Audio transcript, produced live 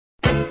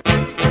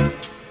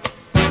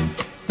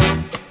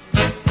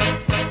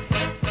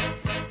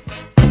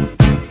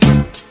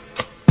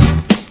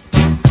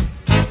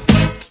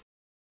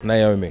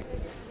Naomi,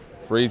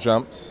 3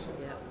 jumps,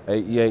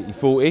 80, 80,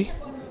 40.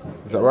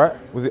 Is that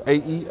right? Was it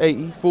 80,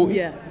 80, 40?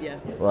 Yeah.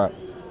 Right.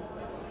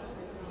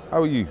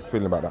 How are you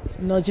feeling about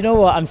that? No, do you know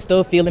what? I'm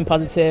still feeling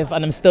positive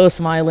and I'm still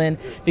smiling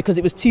because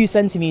it was 2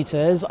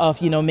 centimeters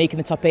of, making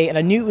the top 8, and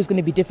I knew it was going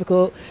to be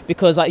difficult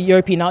because at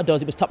European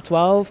Outdoors it was top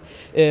 12,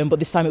 but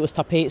this time it was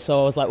top 8,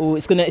 so I was like, oh,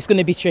 it's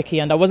gonna be tricky,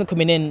 and I wasn't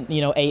coming in,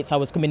 8th. I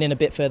was coming in a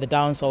bit further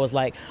down, so I was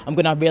like, I'm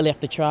gonna really have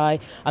to try,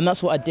 and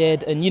that's what I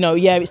did. And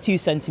yeah, it's 2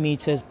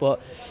 centimeters,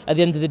 but at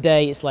the end of the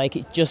day, it's like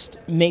it just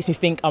makes me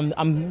think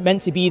I'm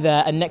meant to be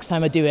there, and next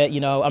time I do it,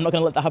 I'm not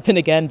gonna let that happen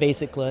again,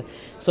 basically.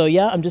 So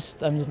yeah, I'm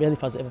just really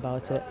positive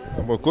about it.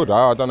 Well, good.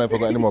 I don't know if I've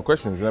got any more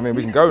questions. I mean,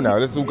 we can go now.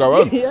 Let's all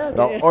go home.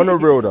 Now, on a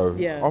real though,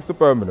 after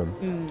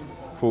Birmingham,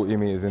 40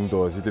 metres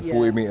indoors, you did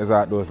 40 metres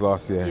outdoors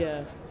last year.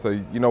 Yeah. So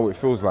you know what it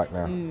feels like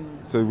now.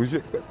 So was you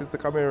expected to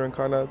come here and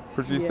kind of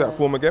produce that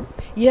form again?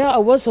 Yeah, I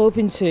was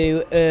hoping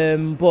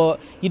to, but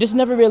you just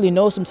never really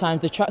know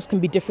sometimes. The tracks can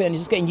be different and you're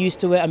just getting used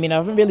to it. I mean, I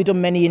haven't really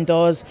done many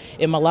indoors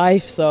in my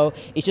life, so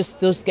it's just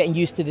getting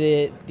used to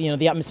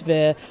the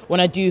atmosphere. When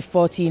I do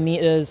 14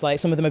 metres, like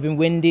some of them have been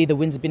windy, the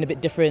winds have been a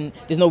bit different.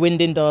 There's no wind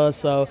indoors,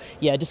 so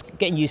yeah, just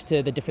getting used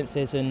to the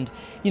differences. And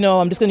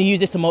I'm just going to use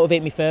this to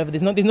motivate me further.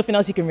 There's nothing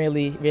else you can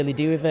really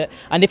do with it.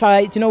 And if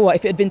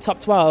it had been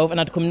top 12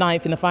 and I'd come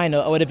 9th in the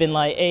final, I would have been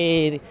like,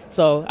 hey.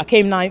 So I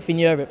came 9th in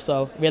Europe,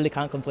 so really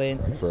can't complain.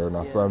 That's fair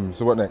enough.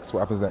 So what next?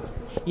 What happens next?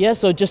 Yeah,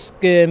 so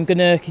just need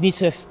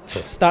to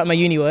start my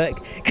uni work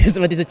because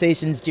my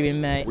dissertation's due in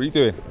May. What are you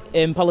doing?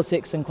 In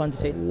politics and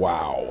quantitative.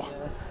 Wow.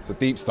 So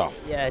deep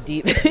stuff. Yeah,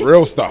 deep.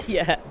 Real stuff.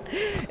 Yeah.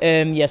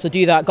 So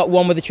do that. Got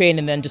one with the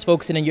training, then just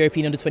focusing on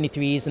European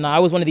under-23s. And I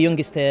was one of the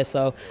youngest here,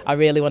 so I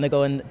really want to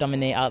go and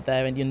dominate out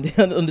there in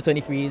the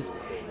under-23s.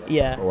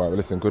 Yeah. All right, well,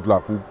 listen, good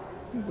luck. We'd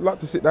like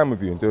to sit down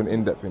with you and do an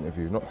in-depth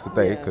interview, not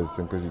today because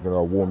you're going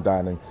to warm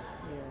down and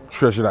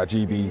treasure that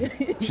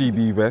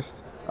GB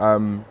vest.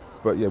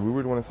 But yeah, we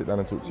really want to sit down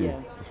and talk to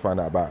you, just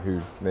find out about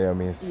who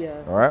Naomi is. Yeah.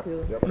 All right?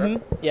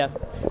 Cool. Yeah.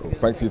 Cool.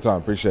 Thanks for your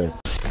time, appreciate it.